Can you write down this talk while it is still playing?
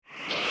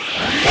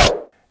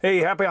Hey,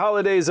 happy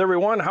holidays,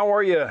 everyone. How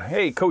are you?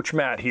 Hey, Coach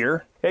Matt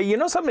here. Hey, you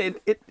know something?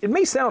 It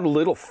may sound a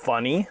little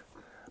funny,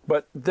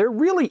 but there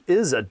really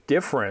is a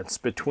difference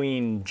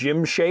between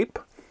gym shape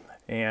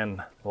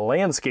and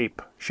landscape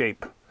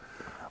shape.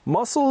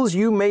 Muscles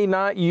you may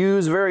not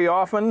use very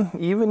often,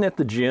 even at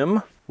the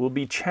gym, will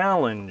be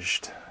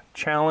challenged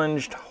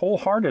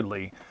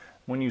wholeheartedly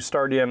when you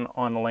start in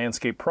on a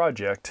landscape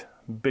project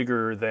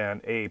bigger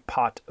than a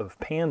pot of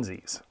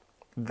pansies.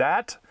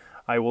 That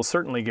I will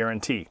certainly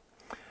guarantee.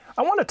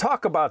 I want to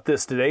talk about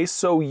this today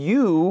so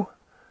you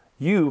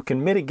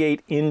can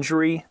mitigate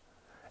injury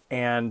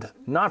and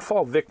not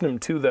fall victim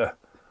to the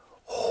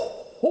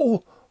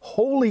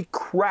holy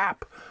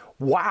crap,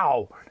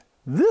 wow,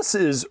 this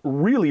is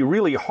really,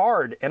 really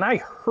hard and I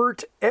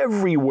hurt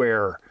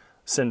everywhere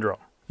syndrome.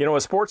 You know,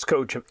 a sports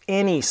coach of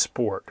any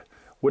sport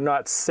would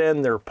not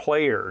send their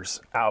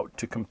players out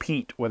to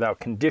compete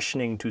without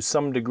conditioning to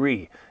some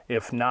degree,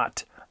 if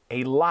not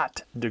a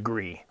lot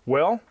degree.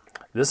 Well,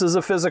 this is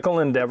a physical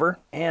endeavor,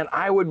 and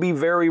I would be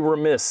very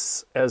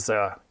remiss as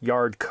a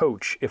yard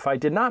coach if I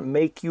did not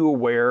make you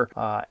aware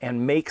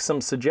and make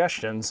some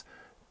suggestions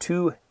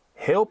to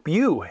help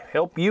you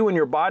and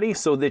your body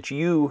so that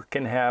you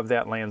can have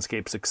that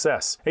landscape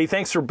success. Hey,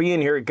 thanks for being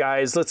here,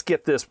 guys. Let's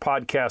get this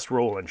podcast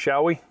rolling,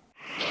 shall we?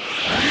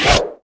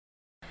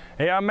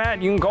 Hey, I'm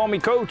Matt. You can call me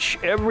Coach.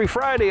 Every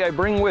Friday, I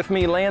bring with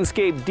me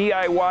landscape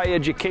DIY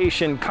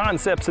education,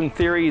 concepts and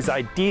theories,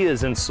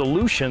 ideas and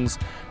solutions,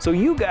 so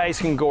you guys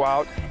can go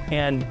out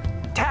and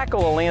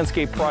tackle a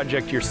landscape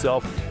project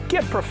yourself,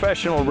 get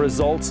professional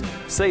results,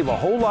 save a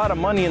whole lot of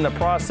money in the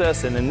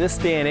process, and in this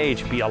day and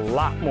age, be a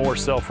lot more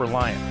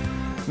self-reliant.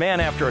 Man,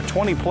 after a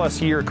 20-plus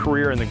year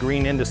career in the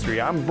green industry,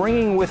 I'm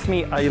bringing with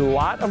me a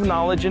lot of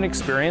knowledge and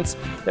experience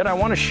that I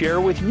want to share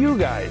with you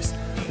guys,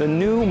 the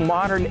new,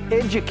 modern,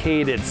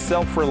 educated,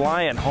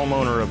 self-reliant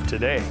homeowner of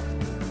today.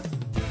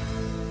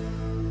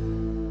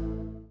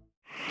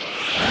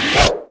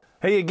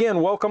 Hey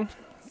again, welcome.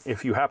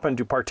 If you happen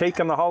to partake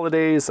in the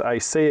holidays, I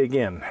say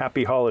again,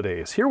 happy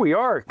holidays. Here we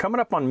are,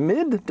 coming up on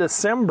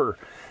mid-December.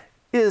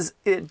 Is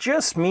it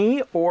just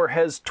me, or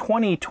has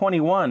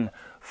 2021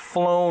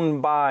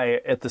 flown by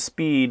at the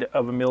speed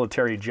of a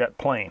military jet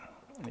plane?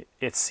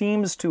 It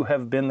seems to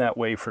have been that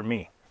way for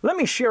me. Let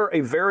me share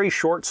a very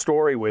short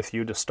story with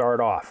you to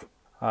start off.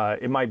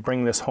 It might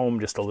bring this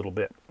home just a little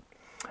bit.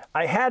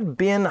 I had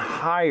been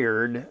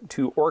hired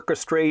to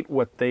orchestrate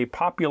what they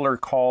popularly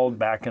called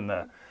back in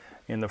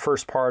the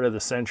first part of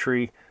the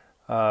century,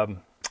 a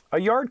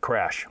yard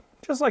crash,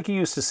 just like you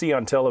used to see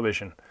on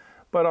television,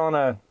 but on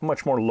a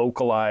much more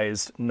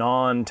localized,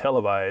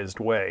 non-televised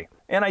way.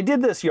 And I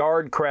did this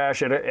yard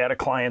crash at a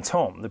client's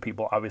home, the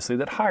people obviously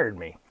that hired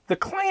me. The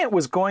client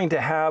was going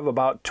to have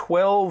about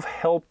 12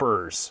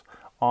 helpers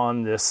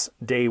on this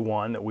day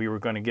one that we were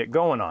going to get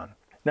going on.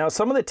 Now,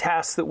 some of the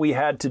tasks that we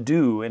had to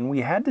do, and we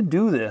had to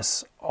do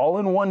this all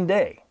in one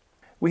day.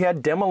 We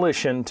had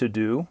demolition to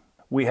do.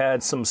 We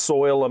had some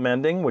soil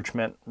amending, which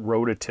meant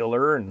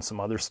rototiller and some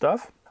other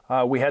stuff.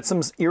 We had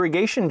some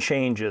irrigation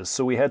changes,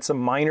 so we had some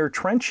minor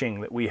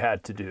trenching that we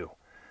had to do.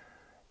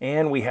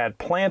 And we had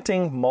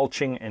planting,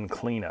 mulching, and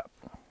cleanup.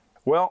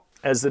 Well,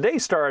 as the day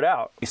started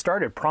out, we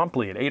started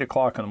promptly at 8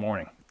 o'clock in the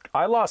morning.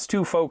 I lost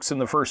 2 folks in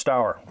the first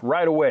hour,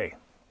 right away,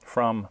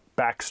 from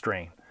back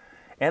strain.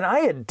 And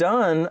I had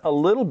done a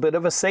little bit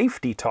of a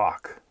safety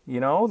talk,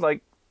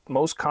 like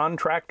most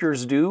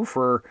contractors do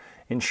for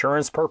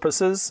insurance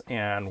purposes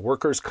and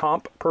workers'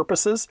 comp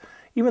purposes.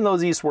 Even though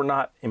these were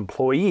not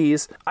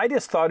employees, I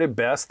just thought it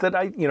best that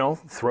I,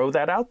 throw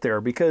that out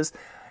there, because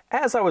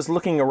as I was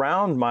looking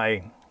around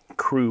my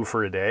crew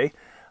for a day,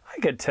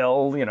 I could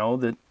tell,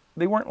 that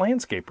they weren't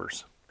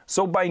landscapers.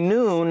 So by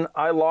noon,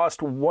 I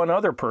lost one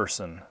other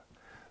person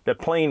that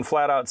plain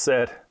flat out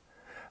said,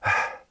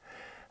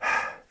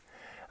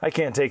 I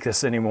can't take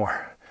this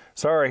anymore.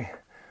 Sorry.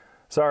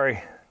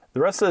 The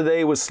rest of the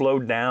day was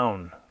slowed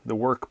down. The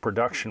work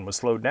production was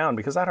slowed down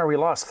because I'd already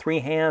lost 3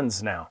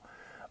 hands now.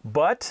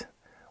 But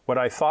what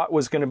I thought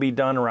was going to be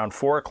done around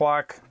 4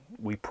 o'clock,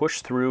 we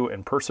pushed through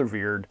and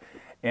persevered.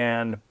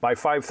 And by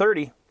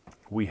 5:30,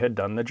 we had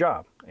done the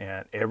job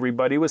and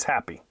everybody was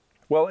happy.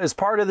 Well, as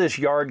part of this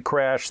yard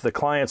crash, the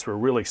clients were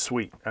really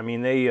sweet. I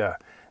mean,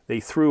 they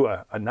threw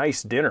a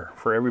nice dinner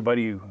for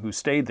everybody who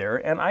stayed there,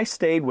 and I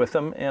stayed with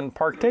them and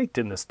partaked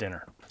in this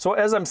dinner. So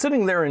as I'm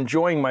sitting there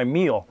enjoying my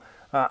meal,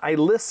 I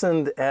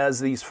listened as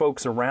these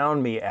folks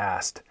around me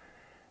asked,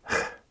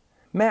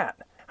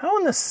 Matt, how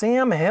in the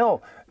Sam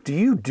hell do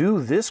you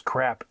do this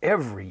crap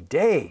every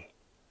day?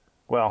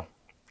 Well,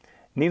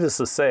 needless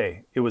to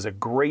say, it was a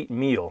great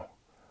meal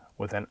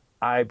with an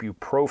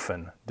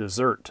ibuprofen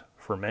dessert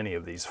for many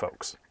of these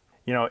folks.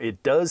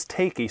 It does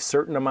take a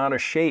certain amount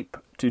of shape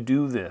to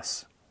do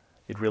this.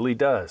 It really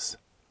does.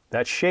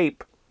 That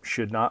shape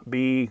should not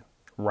be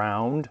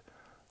round,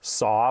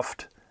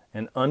 soft,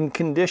 and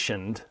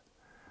unconditioned.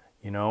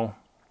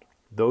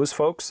 Those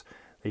folks,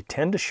 they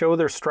tend to show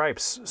their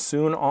stripes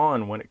soon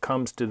on when it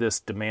comes to this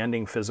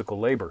demanding physical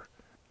labor.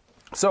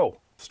 So,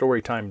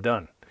 story time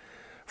done.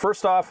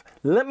 First off,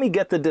 let me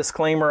get the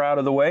disclaimer out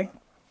of the way.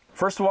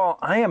 First of all,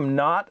 I am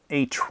not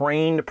a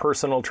trained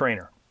personal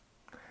trainer.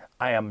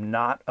 I am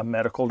not a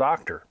medical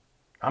doctor.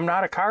 I'm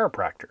not a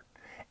chiropractor.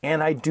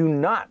 And I do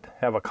not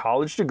have a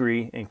college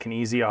degree in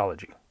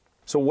kinesiology.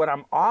 So what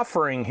I'm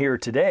offering here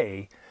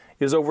today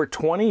is over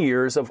 20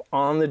 years of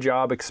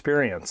on-the-job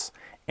experience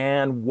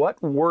and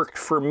what worked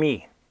for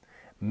me.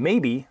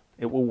 Maybe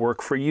it will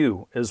work for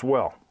you as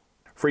well.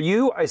 For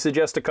you, I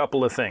suggest a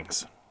couple of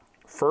things.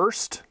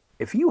 First,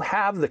 if you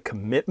have the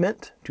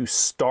commitment to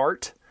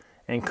start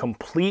and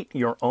complete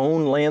your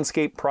own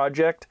landscape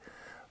project,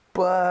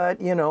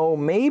 but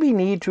maybe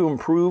need to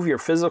improve your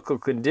physical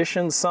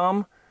condition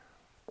some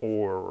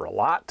or a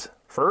lot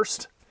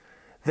first,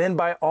 then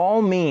by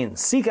all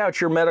means, seek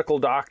out your medical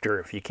doctor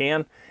if you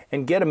can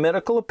and get a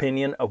medical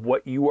opinion of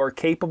what you are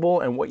capable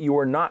and what you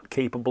are not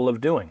capable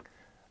of doing.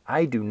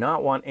 I do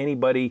not want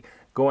anybody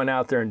going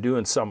out there and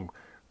doing some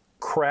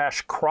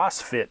crash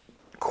CrossFit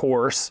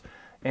course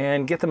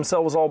and get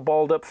themselves all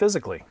balled up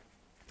physically.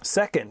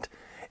 Second,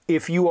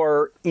 if you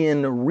are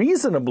in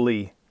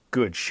reasonably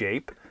good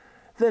shape,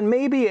 then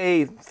maybe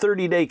a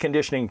 30-day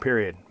conditioning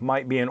period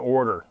might be in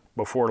order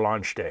before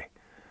launch day.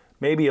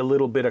 Maybe a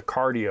little bit of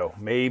cardio,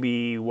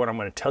 maybe what I'm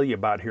going to tell you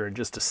about here in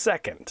just a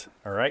second,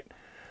 all right?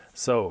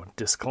 So,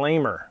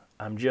 disclaimer,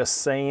 I'm just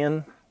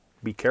saying,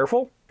 be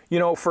careful.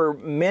 For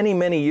many,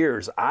 many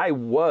years, I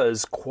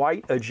was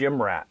quite a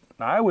gym rat.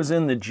 I was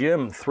in the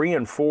gym 3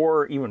 and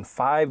 4, even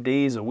 5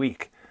 days a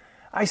week.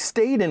 I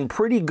stayed in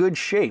pretty good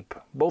shape,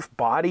 both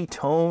body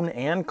tone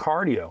and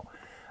cardio.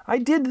 I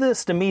did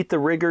this to meet the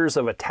rigors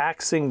of a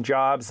taxing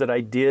jobs that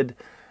I did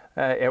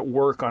at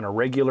work on a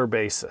regular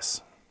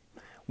basis.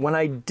 When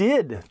I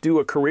did do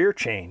a career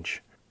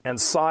change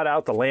and sought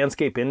out the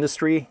landscape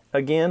industry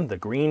again, the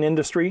green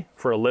industry,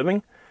 for a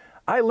living,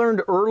 I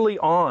learned early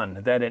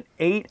on that an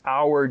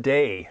 8-hour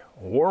day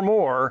or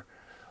more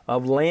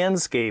of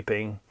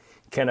landscaping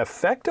can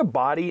affect a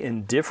body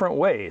in different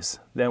ways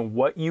than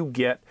what you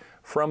get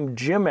from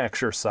gym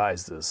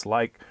exercises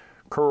like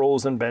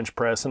curls and bench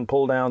press and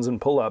pull downs and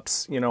pull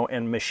ups,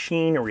 and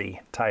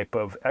machinery type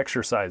of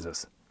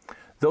exercises.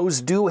 Those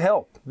do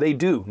help. They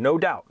do, no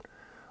doubt.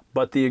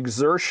 But the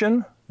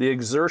exertion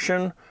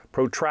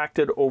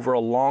protracted over a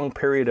long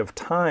period of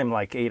time,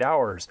 like 8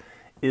 hours,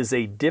 is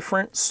a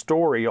different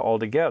story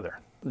altogether.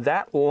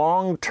 That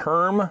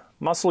long-term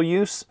muscle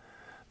use,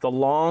 the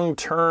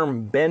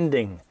long-term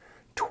bending,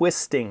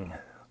 twisting,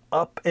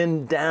 up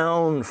and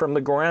down from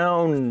the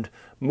ground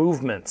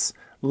movements,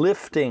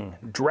 lifting,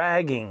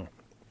 dragging,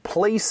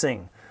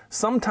 placing,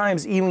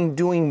 sometimes even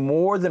doing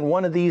more than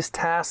one of these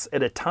tasks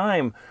at a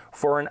time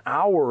for an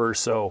hour or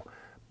so,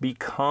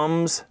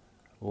 becomes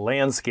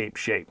landscape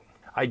shape.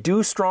 I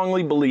do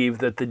strongly believe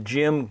that the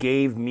gym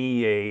gave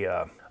me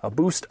a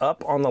boost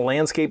up on the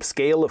landscape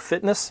scale of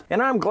fitness,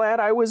 and I'm glad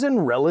I was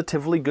in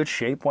relatively good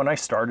shape when I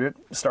started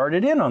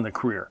in on the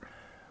career.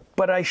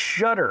 But I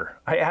shudder,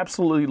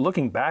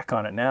 looking back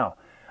on it now,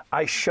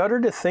 I shudder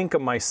to think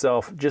of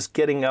myself just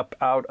getting up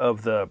out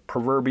of the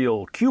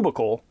proverbial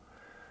cubicle,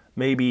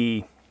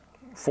 maybe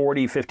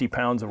 40, 50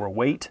 pounds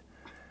overweight,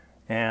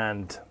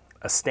 and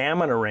a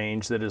stamina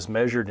range that is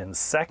measured in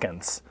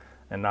seconds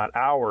and not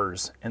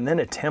hours, and then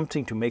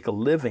attempting to make a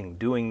living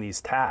doing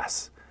these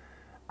tasks.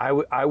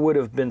 I would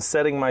have been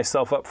setting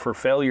myself up for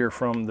failure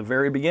from the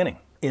very beginning.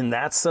 In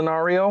that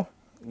scenario,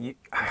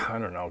 I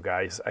don't know,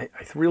 guys.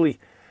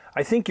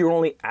 I think you're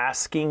only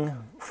asking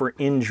for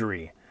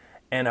injury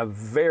and a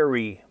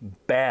very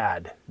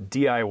bad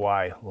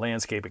DIY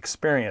landscape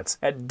experience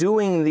at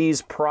doing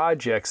these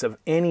projects of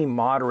any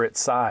moderate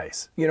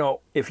size.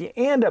 If you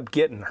end up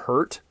getting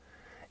hurt,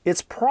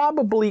 it's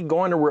probably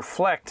going to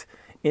reflect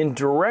in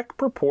direct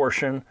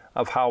proportion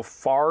of how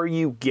far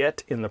you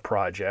get in the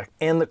project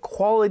and the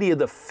quality of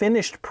the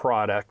finished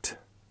product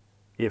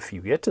if you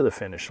get to the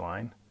finish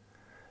line,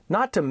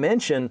 not to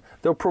mention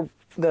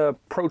the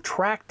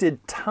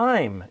protracted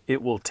time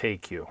it will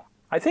take you.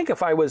 I think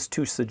if I was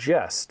to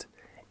suggest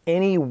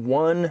any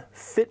one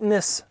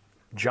fitness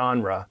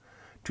genre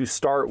to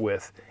start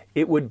with,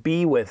 it would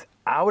be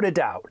without a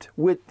doubt,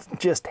 with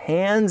just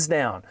hands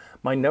down,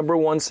 my number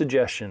one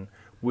suggestion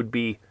would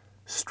be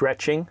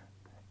stretching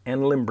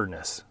and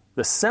limberness.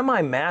 The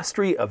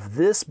semi-mastery of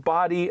this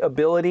body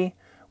ability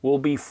will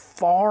be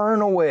far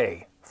and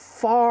away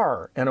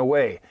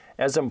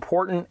as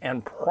important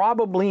and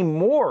probably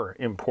more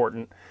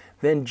important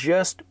than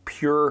just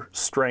pure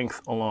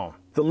strength alone.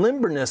 The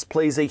limberness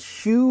plays a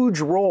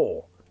huge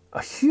role,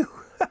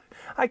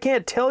 I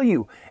can't tell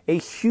you, a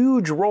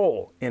huge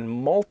role in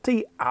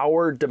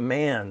multi-hour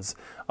demands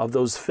of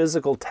those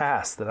physical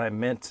tasks that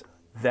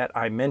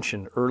I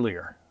mentioned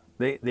earlier.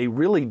 They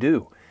really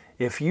do.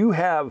 If you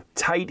have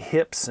tight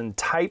hips and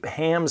tight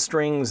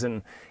hamstrings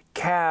and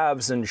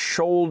calves and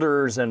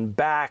shoulders and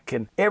back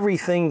and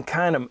everything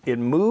it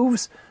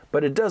moves,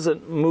 but it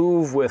doesn't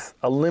move with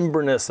a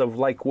limberness of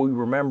like we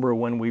remember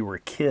when we were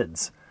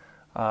kids.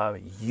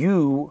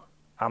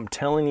 I'm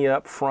telling you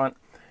up front,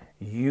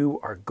 you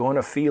are going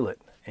to feel it.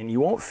 And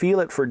you won't feel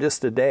it for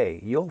just a day.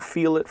 You'll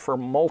feel it for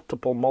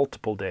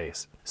multiple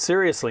days.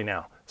 Seriously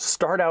now,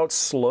 start out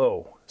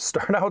slow.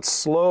 Start out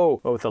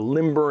slow with a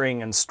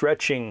limbering and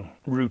stretching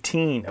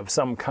routine of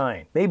some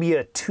kind. Maybe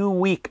a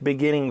 2-week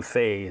beginning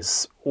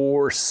phase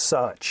or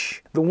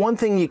such. The one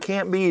thing you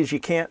can't be is you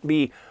can't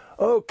be,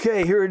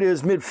 okay, here it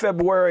is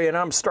mid-February and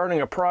I'm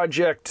starting a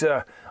project.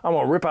 I'm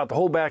going to rip out the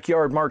whole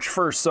backyard March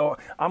 1st. So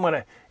I'm going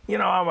to,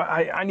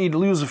 I need to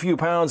lose a few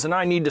pounds and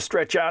I need to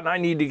stretch out and I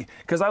need to,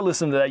 because I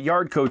listen to that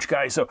yard coach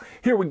guy. So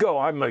here we go.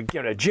 I'm going to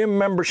get a gym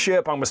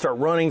membership. I'm going to start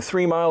running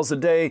 3 miles a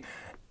day.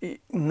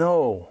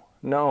 No.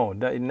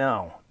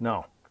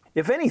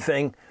 If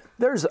anything,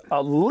 there's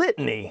a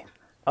litany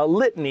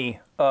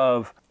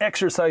of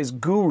exercise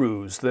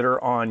gurus that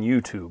are on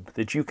YouTube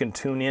that you can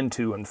tune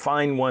into and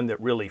find one that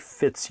really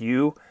fits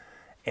you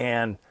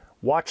and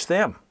watch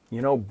them.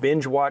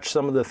 Binge watch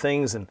some of the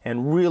things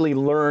and really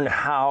learn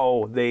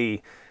how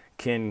they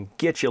can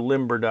get you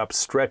limbered up,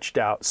 stretched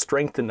out,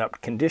 strengthened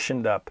up,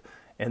 conditioned up.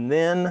 And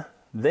then,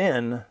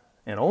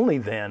 and only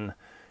then,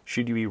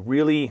 should you be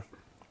really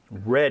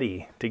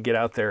ready to get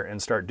out there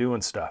and start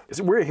doing stuff.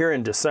 We're here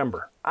in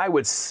December. I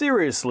would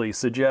seriously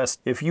suggest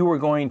if you were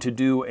going to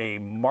do a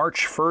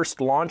March 1st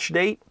launch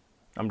date,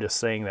 I'm just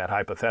saying that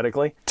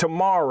hypothetically,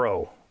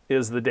 tomorrow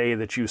is the day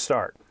that you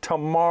start.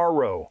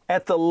 Tomorrow,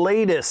 at the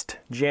latest,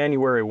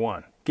 January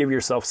 1. Give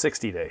yourself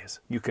 60 days.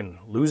 You can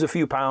lose a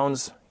few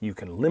pounds, you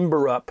can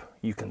limber up,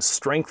 you can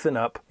strengthen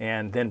up,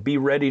 and then be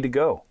ready to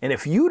go. And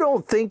if you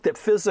don't think that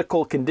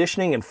physical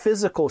conditioning and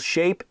physical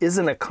shape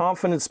isn't a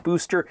confidence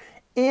booster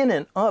in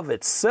and of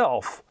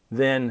itself,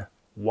 then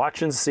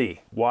watch and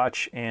see.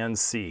 Watch and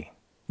see.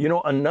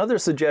 Another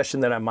suggestion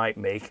that I might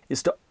make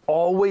is to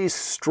always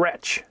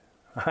stretch.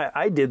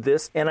 I did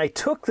this, and I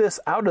took this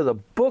out of the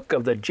book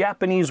of the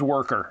Japanese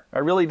worker. I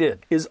really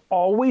did. Is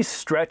always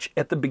stretch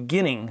at the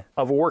beginning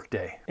of a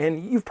workday.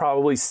 And you've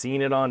probably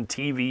seen it on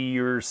TV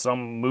or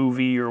some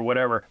movie or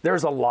whatever.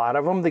 There's a lot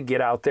of them that get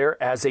out there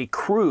as a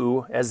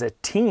crew, as a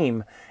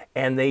team,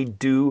 and they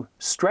do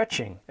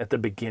stretching at the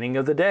beginning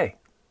of the day.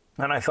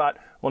 And I thought,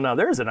 well, now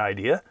there's an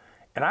idea.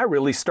 And I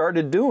really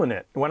started doing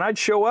it. When I'd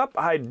show up,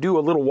 I'd do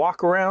a little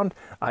walk around.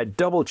 I'd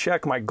double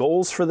check my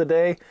goals for the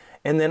day.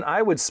 And then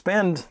I wouldn't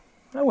spend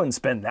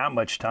that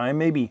much time,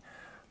 maybe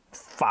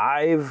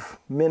 5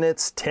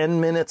 minutes, 10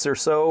 minutes or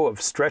so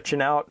of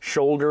stretching out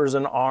shoulders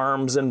and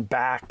arms and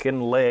back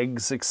and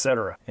legs,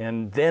 etc.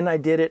 And then I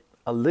did it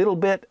a little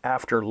bit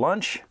after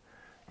lunch,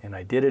 and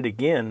I did it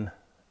again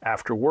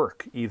after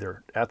work,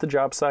 either at the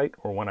job site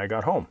or when I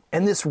got home.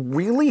 And this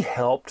really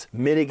helped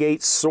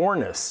mitigate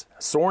soreness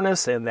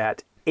and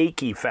that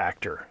achy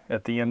factor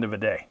at the end of a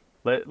day.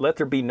 Let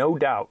there be no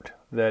doubt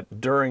that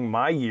during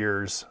my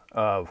years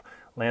of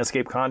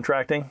landscape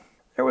contracting,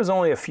 there was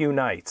only a few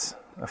nights,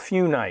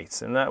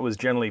 and that was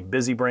generally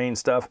busy brain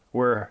stuff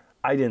where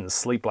I didn't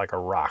sleep like a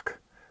rock.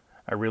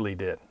 I really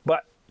did.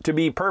 But to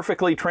be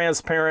perfectly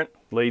transparent,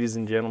 ladies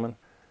and gentlemen,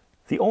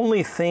 the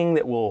only thing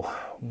that will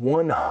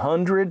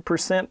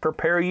 100%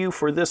 prepare you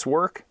for this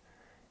work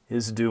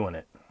is doing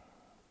it.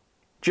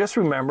 Just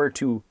remember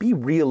to be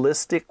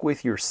realistic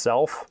with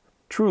yourself.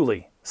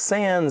 Truly,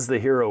 sans the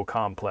hero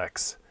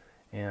complex.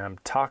 And I'm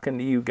talking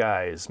to you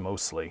guys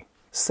mostly.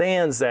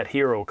 Sans that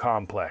hero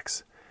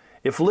complex.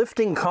 If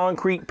lifting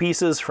concrete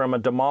pieces from a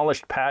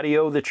demolished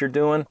patio that you're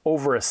doing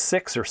over a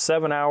 6 or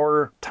 7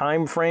 hour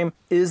time frame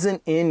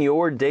isn't in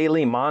your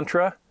daily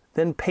mantra,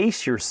 then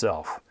pace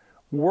yourself.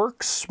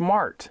 Work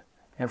smart,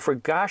 and for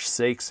gosh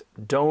sakes,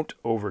 don't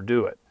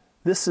overdo it.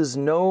 This is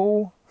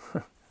no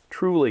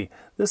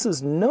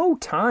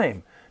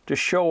time to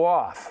show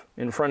off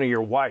in front of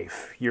your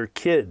wife, your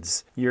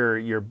kids,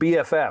 your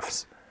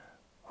BFFs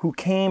who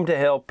came to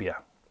help you,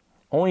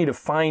 only to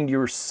find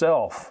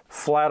yourself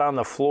flat on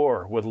the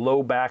floor with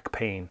low back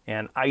pain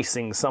and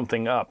icing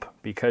something up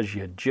because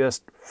you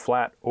just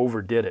flat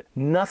overdid it.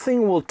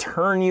 Nothing will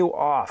turn you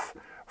off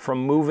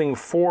from moving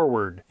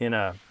forward in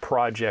a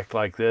project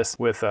like this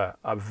with a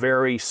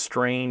very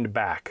strained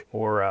back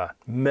or a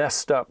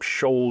messed up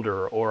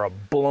shoulder or a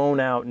blown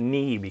out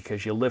knee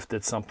because you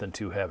lifted something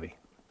too heavy.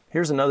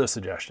 Here's another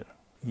suggestion.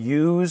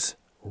 Use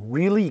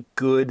really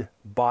good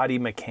body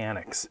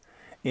mechanics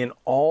in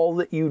all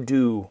that you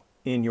do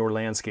in your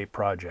landscape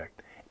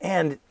project.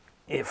 And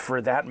if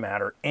for that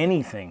matter,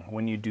 anything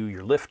when you do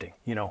your lifting.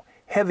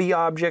 Heavy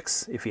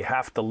objects, if you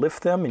have to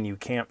lift them and you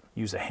can't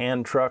use a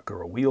hand truck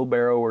or a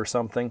wheelbarrow or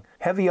something,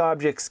 heavy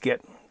objects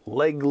get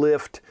leg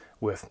lift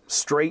with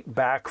straight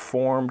back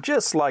form,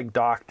 just like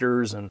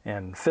doctors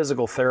and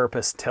physical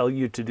therapists tell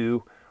you to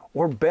do.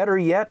 Or better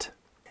yet,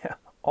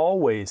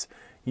 always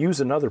use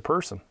another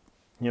person.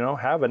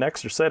 Have an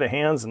extra set of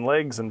hands and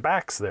legs and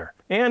backs there.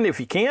 And if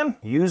you can,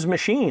 use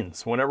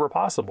machines whenever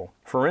possible.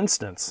 For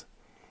instance,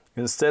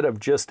 instead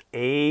of just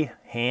a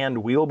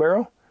hand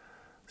wheelbarrow,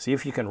 see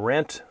if you can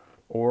rent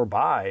or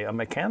buy a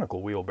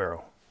mechanical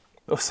wheelbarrow.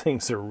 Those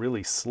things are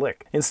really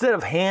slick. Instead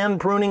of hand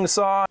pruning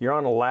saw, you're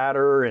on a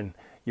ladder and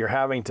you're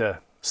having to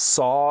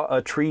saw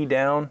a tree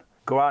down,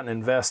 go out and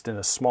invest in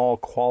a small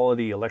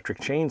quality electric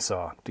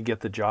chainsaw to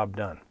get the job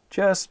done.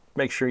 Just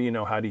make sure you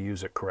know how to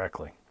use it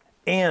correctly.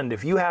 And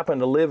if you happen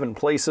to live in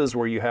places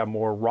where you have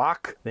more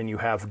rock than you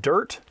have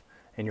dirt,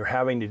 and you're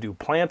having to do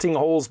planting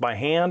holes by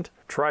hand,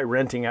 try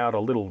renting out a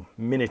little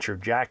miniature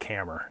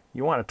jackhammer.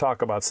 You want to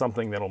talk about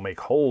something that'll make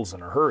holes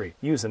in a hurry.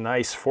 Use a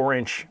nice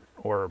 4-inch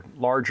or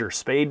larger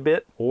spade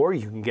bit, or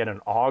you can get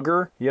an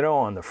auger,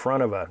 on the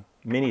front of a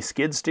mini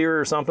skid steer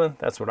or something.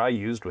 That's what I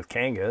used with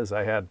Kangas.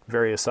 I had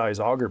various size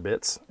auger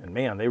bits, and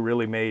man, they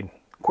really made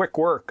quick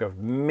work of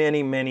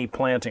many, many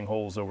planting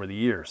holes over the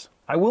years.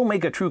 I will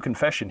make a true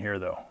confession here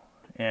though.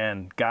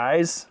 And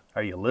guys,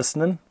 are you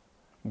listening?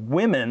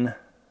 Women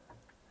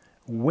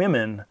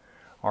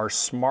are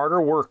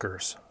smarter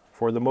workers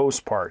for the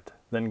most part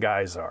than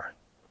guys are.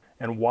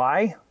 And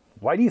why?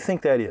 Why do you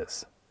think that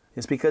is?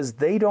 It's because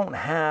they don't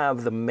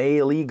have the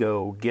male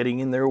ego getting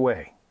in their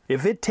way.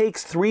 If it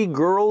takes 3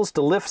 girls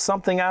to lift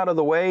something out of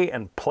the way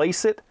and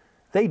place it,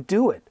 they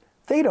do it.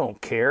 They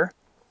don't care.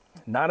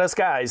 Not us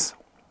guys.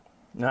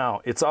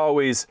 No, it's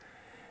always,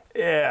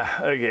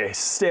 okay,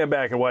 stand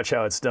back and watch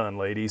how it's done,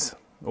 ladies.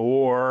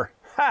 Or,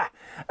 I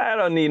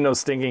don't need no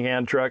stinking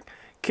hand truck.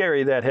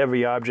 Carry that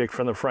heavy object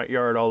from the front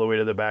yard all the way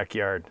to the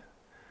backyard.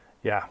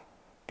 Yeah,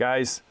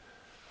 guys,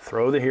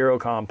 throw the hero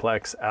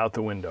complex out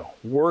the window.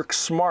 Work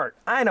smart.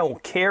 I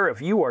don't care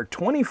if you are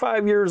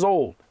 25 years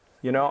old.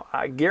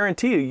 I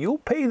guarantee you'll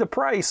pay the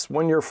price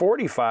when you're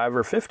 45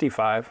 or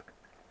 55.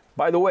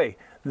 By the way,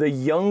 the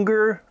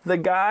younger the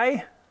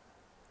guy,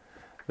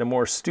 the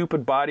more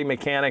stupid body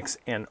mechanics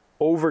and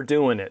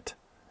overdoing it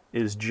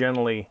is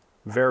generally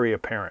very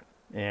apparent.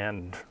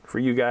 And for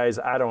you guys,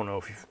 I don't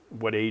know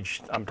what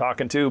age I'm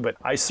talking to, but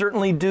I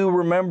certainly do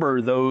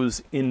remember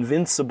those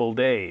invincible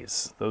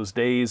days, those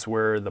days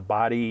where the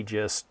body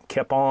just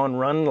kept on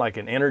running like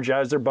an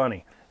Energizer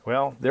bunny.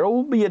 Well, there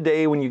will be a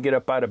day when you get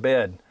up out of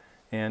bed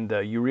and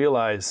you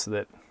realize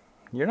that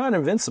you're not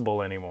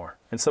invincible anymore.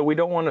 And so we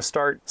don't want to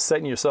start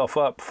setting yourself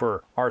up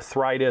for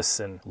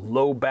arthritis and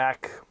low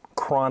back,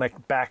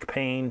 chronic back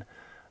pain,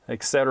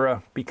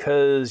 etc.,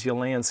 because you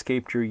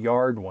landscaped your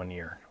yard one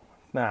year.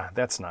 Nah,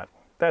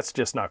 that's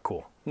just not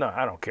cool. No,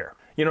 I don't care.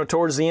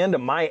 Towards the end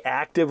of my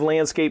active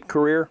landscape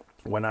career,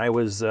 when I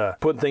was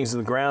putting things in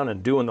the ground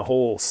and doing the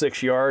whole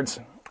 6 yards,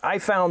 I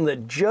found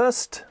that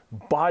just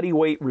body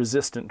weight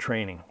resistant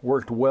training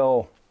worked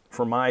well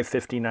for my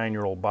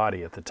 59-year-old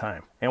body at the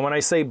time. And when I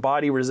say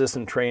body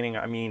resistant training,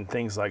 I mean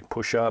things like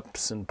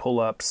push-ups and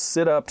pull-ups,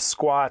 sit-ups,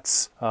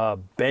 squats,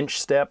 bench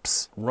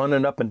steps,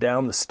 running up and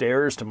down the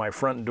stairs to my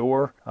front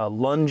door,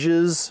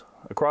 lunges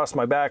across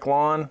my back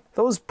lawn.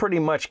 Those pretty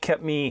much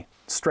kept me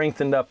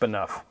strengthened up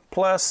enough.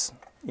 Plus,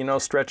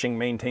 stretching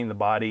maintained the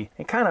body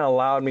and kind of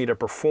allowed me to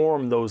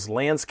perform those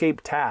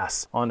landscape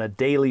tasks on a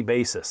daily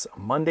basis, a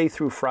Monday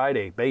through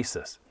Friday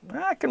basis.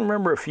 I can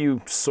remember a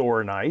few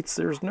sore nights.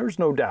 There's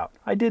no doubt.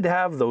 I did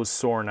have those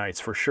sore nights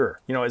for sure.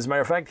 As a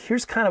matter of fact,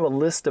 here's kind of a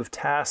list of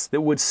tasks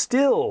that would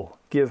still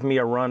give me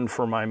a run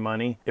for my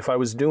money if I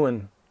was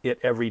doing it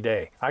every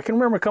day. I can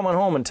remember coming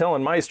home and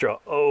telling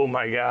Maestro, oh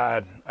my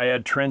God, I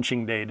had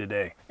trenching day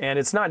today. And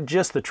it's not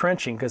just the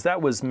trenching, because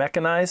that was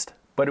mechanized,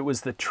 but it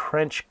was the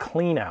trench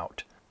clean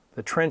out.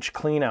 The trench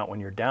clean out when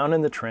you're down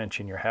in the trench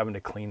and you're having to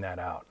clean that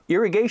out.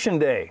 Irrigation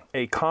day,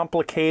 a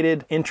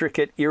complicated,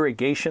 intricate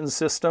irrigation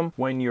system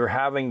when you're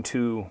having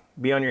to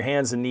be on your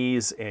hands and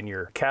knees and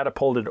you're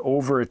catapulted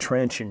over a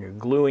trench and you're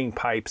gluing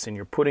pipes and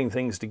you're putting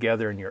things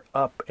together and you're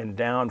up and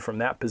down from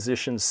that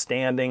position,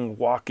 standing,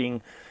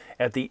 walking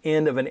at the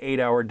end of an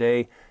 8-hour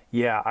day.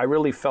 Yeah, I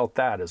really felt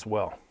that as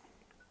well.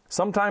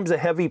 Sometimes a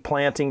heavy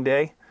planting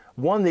day.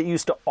 One that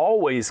used to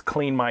always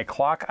clean my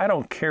clock. I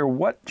don't care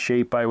what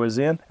shape I was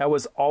in. I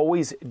was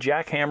always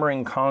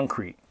jackhammering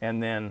concrete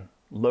and then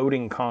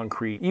loading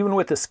concrete. Even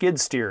with the skid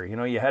steer,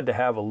 you had to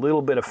have a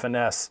little bit of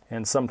finesse.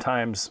 And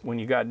sometimes when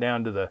you got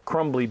down to the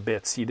crumbly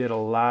bits, you did a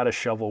lot of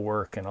shovel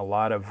work and a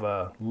lot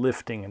of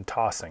lifting and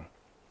tossing.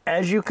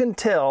 As you can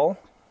tell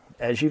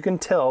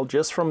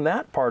just from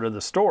that part of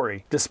the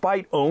story,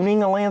 despite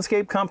owning a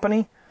landscape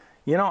company,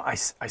 I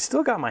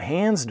still got my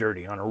hands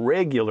dirty on a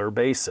regular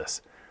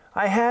basis.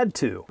 I had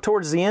to.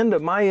 Towards the end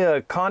of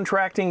my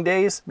contracting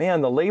days,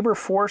 man, the labor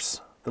force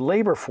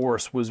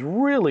was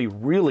really,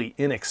 really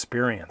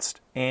inexperienced.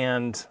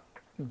 And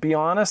be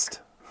honest,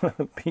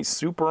 be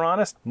super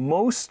honest,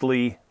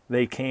 mostly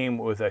they came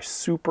with a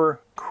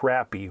super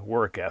crappy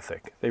work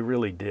ethic. They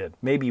really did.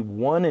 Maybe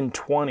 1 in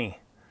 20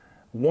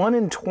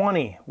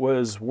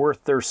 was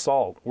worth their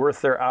salt, worth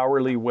their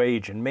hourly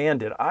wage. And man,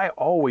 did I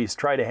always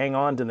try to hang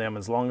on to them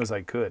as long as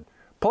I could.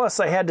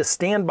 Plus, I had to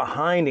stand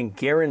behind and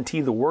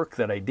guarantee the work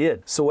that I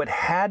did. So it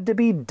had to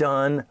be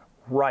done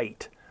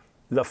right.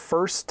 The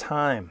first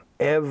time,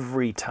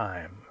 every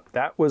time.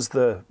 That was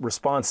the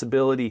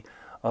responsibility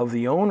of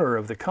the owner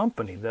of the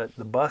company. The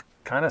buck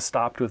kind of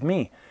stopped with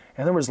me.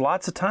 And there was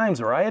lots of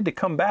times where I had to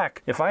come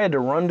back. If I had to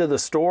run to the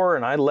store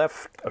and I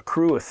left a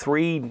crew of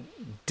 3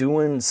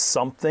 doing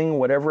something,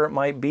 whatever it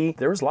might be,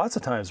 there was lots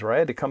of times where I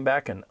had to come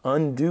back and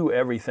undo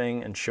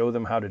everything and show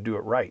them how to do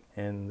it right.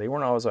 And they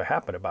weren't always so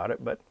happy about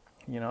it, but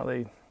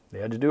they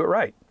had to do it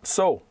right.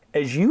 So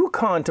as you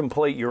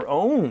contemplate your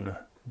own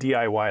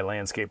DIY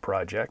landscape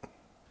project,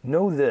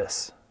 know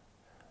this.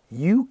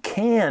 You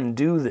can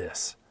do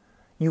this.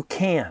 You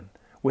can,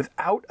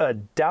 without a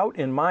doubt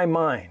in my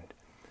mind.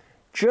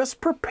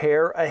 Just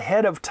prepare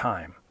ahead of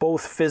time,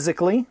 both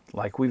physically,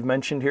 like we've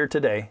mentioned here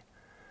today,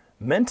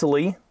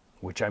 mentally,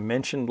 which I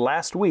mentioned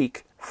last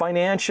week,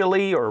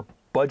 financially or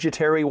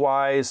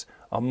budgetary-wise,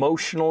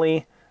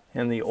 emotionally,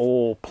 and the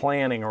old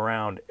planning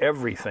around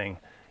everything.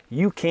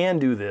 You can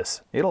do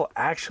this. It'll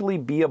actually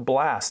be a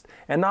blast.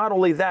 And not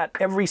only that,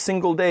 every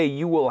single day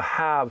you will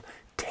have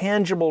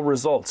tangible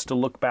results to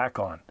look back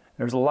on.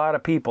 There's a lot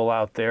of people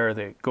out there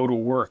that go to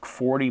work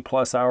 40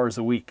 plus hours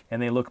a week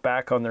and they look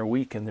back on their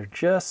week and they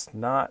just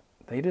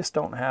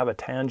don't have a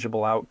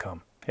tangible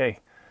outcome. Hey,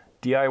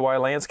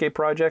 DIY landscape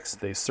projects,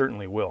 they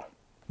certainly will.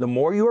 The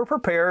more you are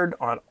prepared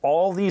on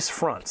all these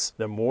fronts,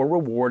 the more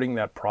rewarding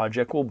that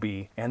project will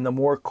be and the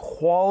more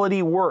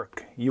quality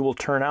work you will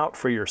turn out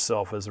for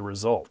yourself as a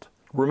result.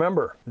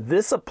 Remember,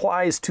 this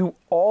applies to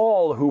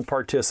all who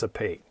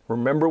participate.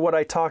 Remember what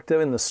I talked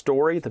about in the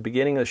story at the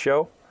beginning of the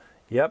show?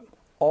 Yep.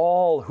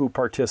 All who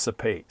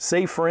participate.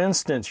 Say, for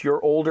instance,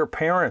 your older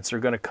parents are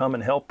going to come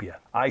and help you.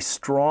 I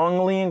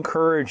strongly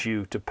encourage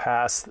you to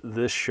pass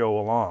this show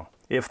along.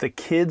 If the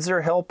kids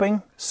are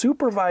helping,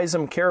 supervise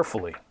them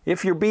carefully.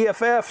 If your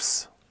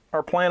BFFs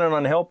are planning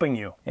on helping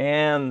you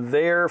and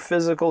their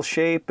physical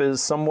shape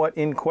is somewhat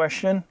in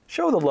question,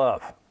 show the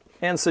love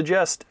and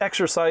suggest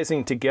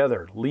exercising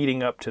together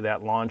leading up to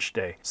that launch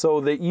day so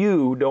that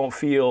you don't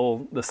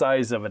feel the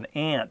size of an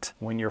ant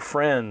when your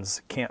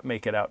friends can't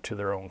make it out to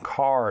their own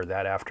car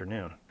that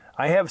afternoon.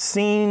 I have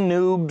seen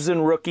noobs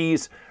and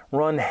rookies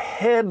run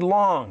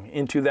headlong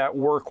into that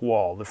work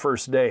wall the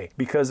first day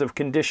because of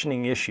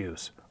conditioning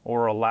issues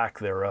or a lack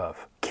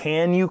thereof.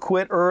 Can you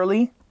quit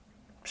early?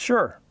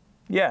 Sure.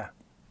 Yeah,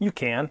 you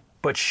can.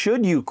 But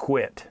should you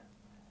quit?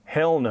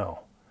 Hell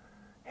no.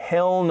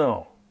 Hell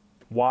no.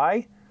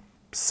 Why?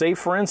 Say,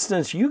 for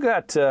instance,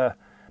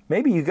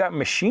 maybe you got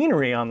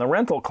machinery on the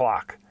rental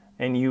clock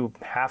and you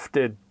have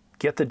to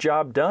get the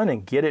job done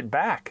and get it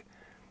back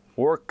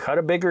or cut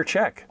a bigger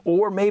check.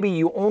 Or maybe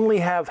you only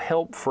have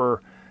help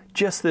for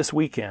just this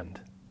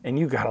weekend and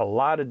you got a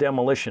lot of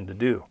demolition to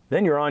do.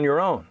 Then you're on your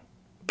own.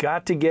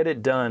 Got to get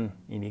it done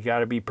and you got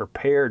to be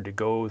prepared to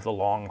go the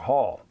long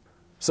haul.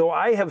 So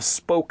I have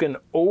spoken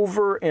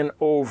over and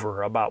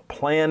over about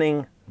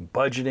planning,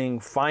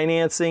 budgeting,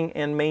 financing,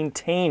 and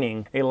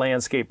maintaining a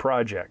landscape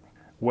project.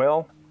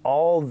 Well,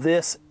 all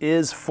this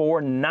is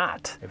for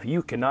naught if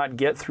you cannot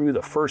get through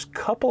the first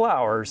couple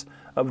hours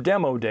of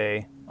demo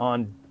day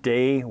on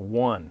day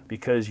one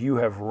because you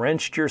have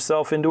wrenched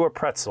yourself into a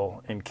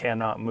pretzel and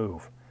cannot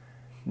move.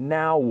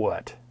 Now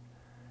what?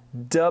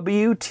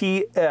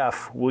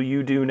 WTF will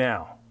you do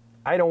now?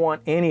 I don't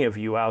want any of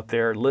you out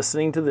there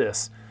listening to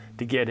this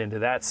to get into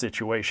that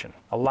situation.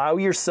 Allow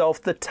yourself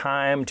the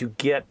time to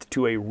get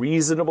to a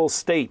reasonable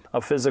state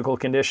of physical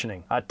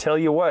conditioning. I tell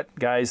you what,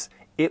 guys,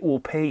 it will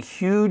pay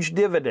huge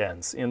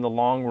dividends in the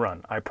long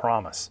run, I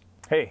promise.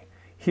 Hey,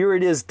 here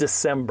it is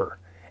December,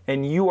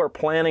 and you are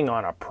planning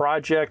on a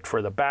project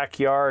for the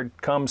backyard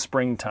come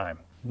springtime.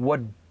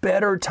 What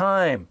better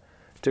time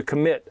to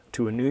commit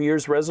to a New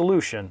Year's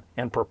resolution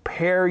and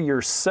prepare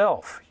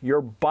yourself,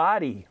 your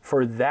body,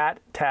 for that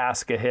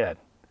task ahead.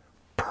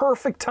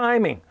 Perfect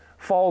timing.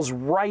 Falls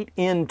right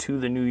into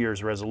the New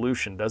Year's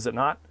resolution, does it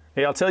not?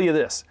 Hey, I'll tell you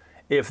this.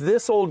 If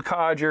this old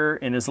codger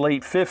in his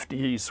late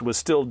 50s was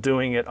still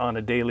doing it on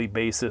a daily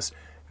basis,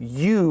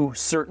 you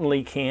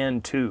certainly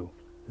can too.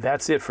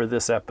 That's it for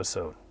this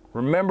episode.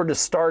 Remember to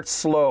start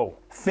slow,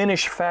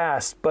 finish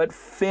fast, but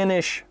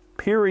finish,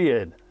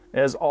 period.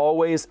 As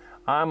always,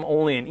 I'm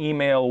only an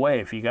email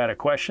away if you got a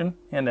question,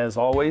 and as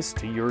always,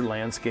 to your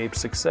landscape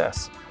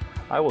success.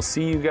 I will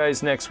see you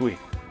guys next week.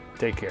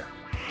 Take care.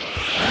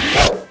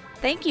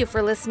 Thank you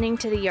for listening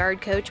to the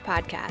Yard Coach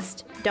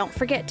podcast. Don't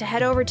forget to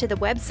head over to the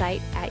website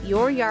at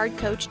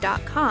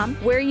youryardcoach.com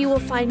where you will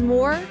find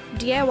more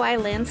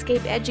DIY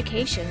landscape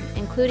education,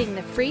 including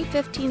the free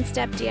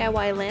 15-step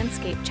DIY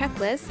landscape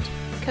checklist,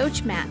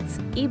 Coach Matt's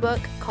ebook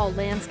called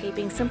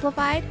Landscaping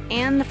Simplified,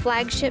 and the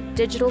flagship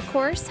digital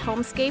course,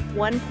 Homescape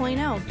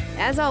 1.0.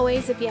 As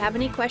always, if you have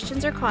any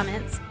questions or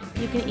comments,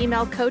 you can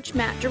email Coach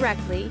Matt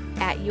directly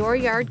at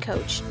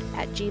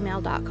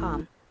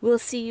youryardcoach@gmail.com. We'll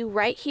see you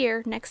right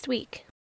here next week.